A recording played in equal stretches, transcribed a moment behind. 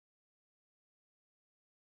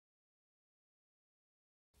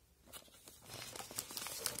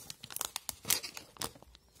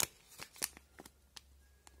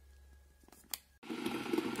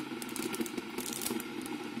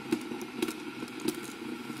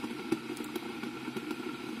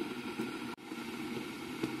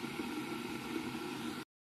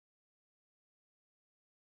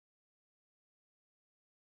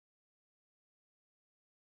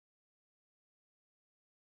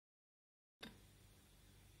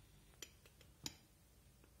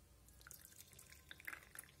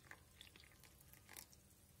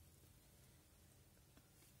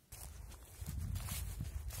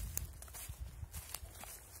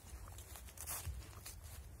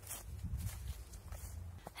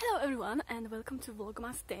everyone, and welcome to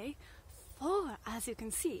Vlogmas Day 4. As you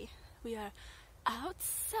can see, we are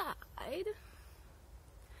outside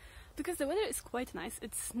because the weather is quite nice.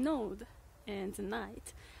 It snowed in the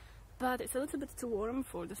night, but it's a little bit too warm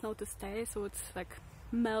for the snow to stay, so it's like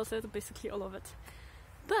melted basically all of it.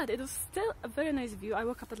 But it was still a very nice view. I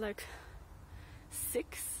woke up at like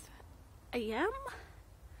 6 AM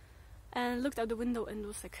and looked out the window, and it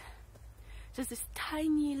was like just this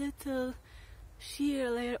tiny little sheer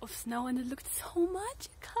layer of snow, and it looked so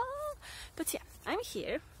magical. But yeah, I'm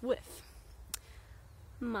here with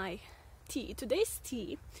my tea. Today's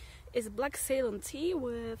tea is black Ceylon tea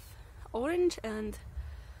with orange and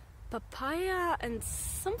papaya and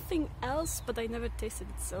something else, but I never tasted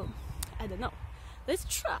it, so I don't know. Let's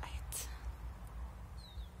try it.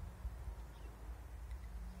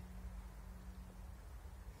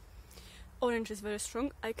 Orange is very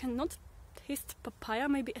strong. I cannot taste papaya,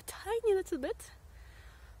 maybe a tiny little bit,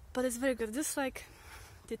 but it's very good. This is like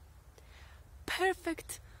the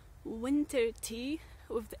perfect winter tea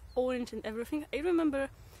with the orange and everything. I remember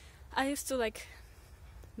I used to like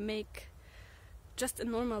make just a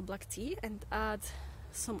normal black tea and add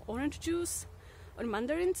some orange juice or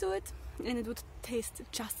mandarin to it, and it would taste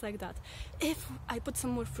just like that. If I put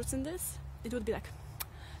some more fruits in this, it would be like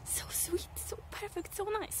so sweet, so perfect, so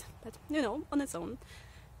nice. But you know, on its own,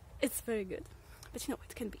 it's very good. But you know,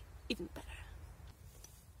 it can be even better.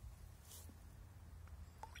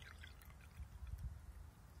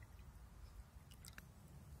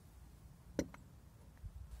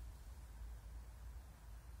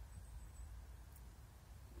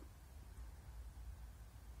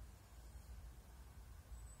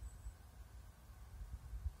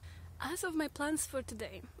 As of my plans for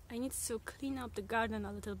today, I need to clean up the garden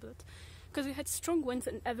a little bit because we had strong winds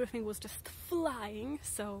and everything was just flying,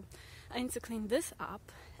 so I need to clean this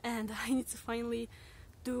up, and I need to finally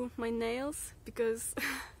do my nails because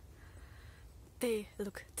they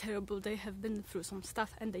look terrible. They have been through some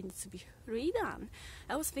stuff and they need to be redone.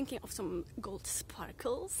 I was thinking of some gold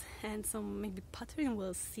sparkles and some maybe pattern,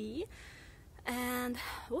 we'll see. And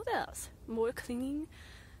what else? More cleaning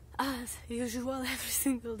as usual every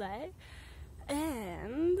single day.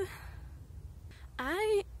 And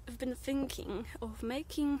I've been thinking of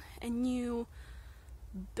making a new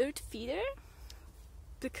bird feeder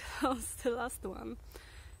because the last one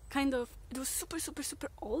it was super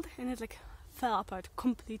old and it like fell apart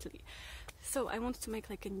completely. So I wanted to make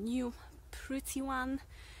like a new pretty one.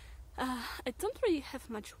 I don't really have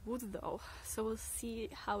much wood though, so we'll see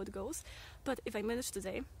how it goes, but if I manage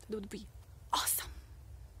today, it would be awesome.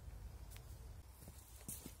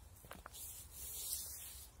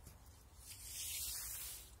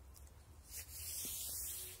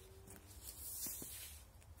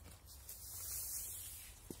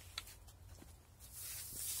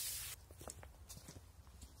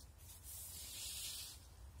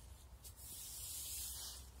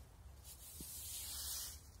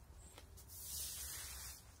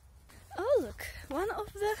 Look, one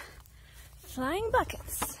of the flying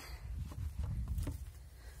buckets.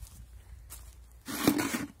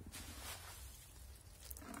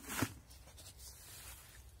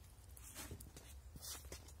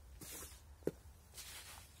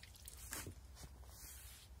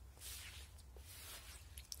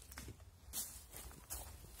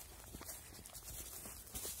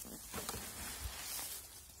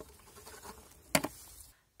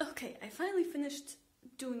 Okay, I finally finished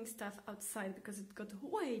doing stuff outside because it got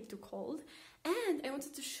way too cold, and I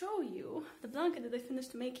wanted to show you the blanket that I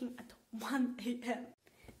finished making at 1 AM.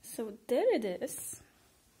 So there it is.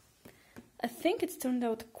 I think it turned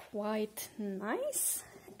out quite nice,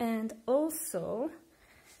 and also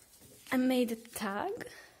I made a tag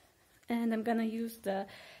and I'm gonna use the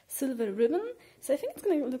silver ribbon, so I think it's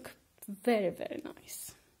gonna look very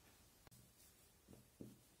nice.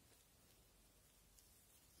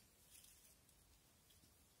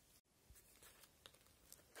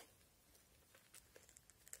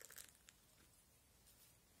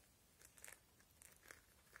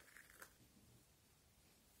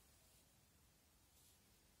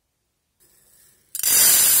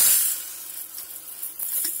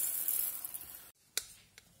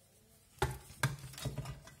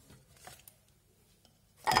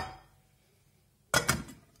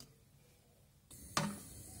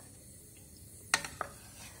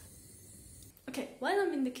 Okay, while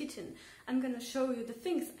I'm in the kitchen, I'm gonna show you the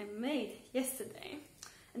things I made yesterday.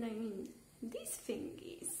 And I mean, these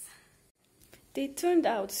thingies. They turned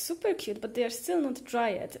out super cute, but they are still not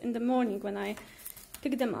dry yet. In the morning when I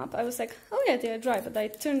picked them up, I was like, oh yeah, they are dry, but I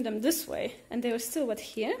turned them this way and they were still wet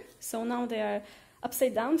here. So now they are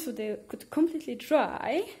upside down, so they could completely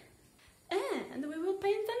dry. and we will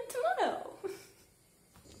paint them tomorrow.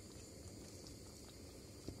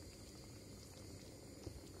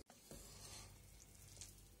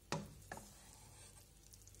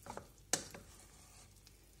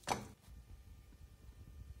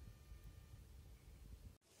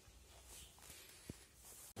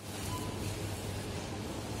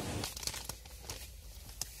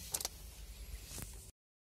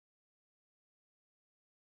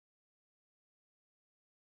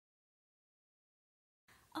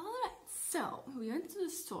 Alright, so we went to the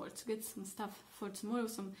store to get some stuff for tomorrow,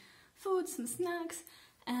 some food, some snacks,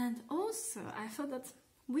 and also I thought that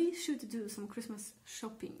we should do some Christmas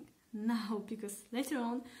shopping now, because later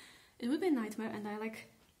on it would be a nightmare and I like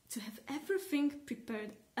to have everything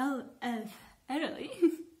prepared early.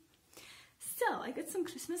 So I got some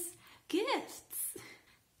Christmas gifts.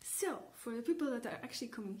 So for the people that are actually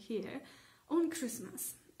coming here on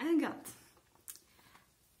Christmas, I got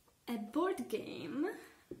a board game,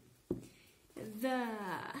 the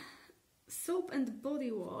soap and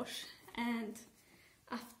body wash and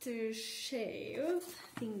aftershave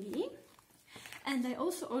thingy, and I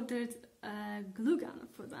also ordered a glue gun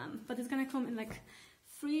for them, but it's gonna come in like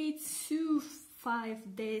 3 to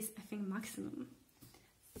 5 days, I think, maximum.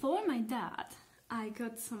 For my dad, I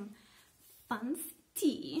got some fancy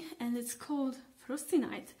tea, and it's called Frosty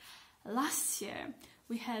Night. Last year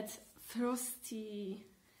we had Frosty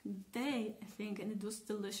Day, I think, and it was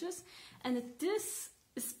delicious, and this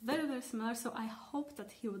is very, very similar, so I hope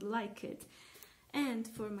that he would like it. And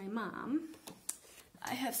for my mom,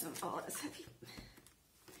 I have some, oh, that's heavy.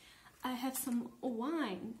 I have some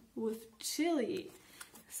wine with chili,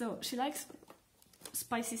 so she likes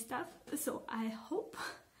spicy stuff, so I hope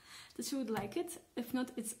that she would like it. If not,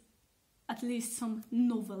 it's at least some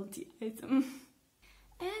novelty item.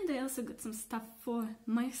 And I also got some stuff for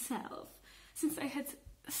myself, since I had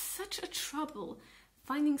such a trouble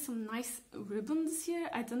finding some nice ribbons this year.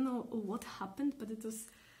 I don't know what happened, but it was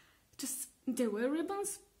just, there were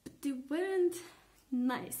ribbons, but they weren't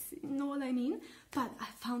nice, you know what I mean? But I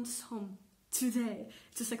found some today.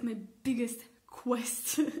 It's just like my biggest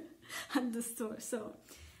quest at the store. So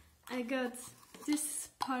I got this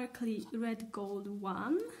sparkly red gold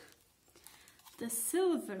one, the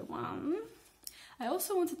silver one. I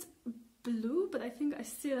also wanted blue, but I think I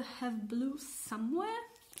still have blue somewhere.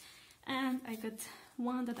 And I got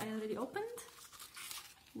one that I already opened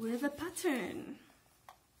with a pattern.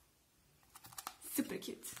 Super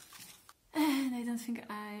cute. And I don't think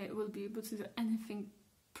I will be able to do anything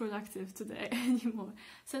productive today anymore.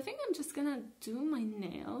 So I think I'm just gonna do my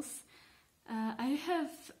nails. I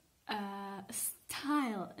have a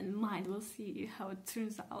style in mind. We'll see how it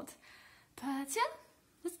turns out. But yeah,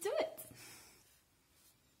 let's do it.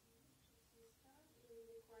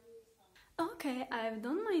 Okay, I've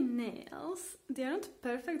done my nails. They aren't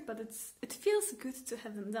perfect, but it feels good to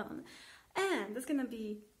have them done. And that's gonna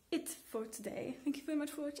be it for today. Thank you very much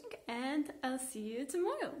for watching, and I'll see you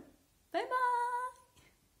tomorrow. Bye bye!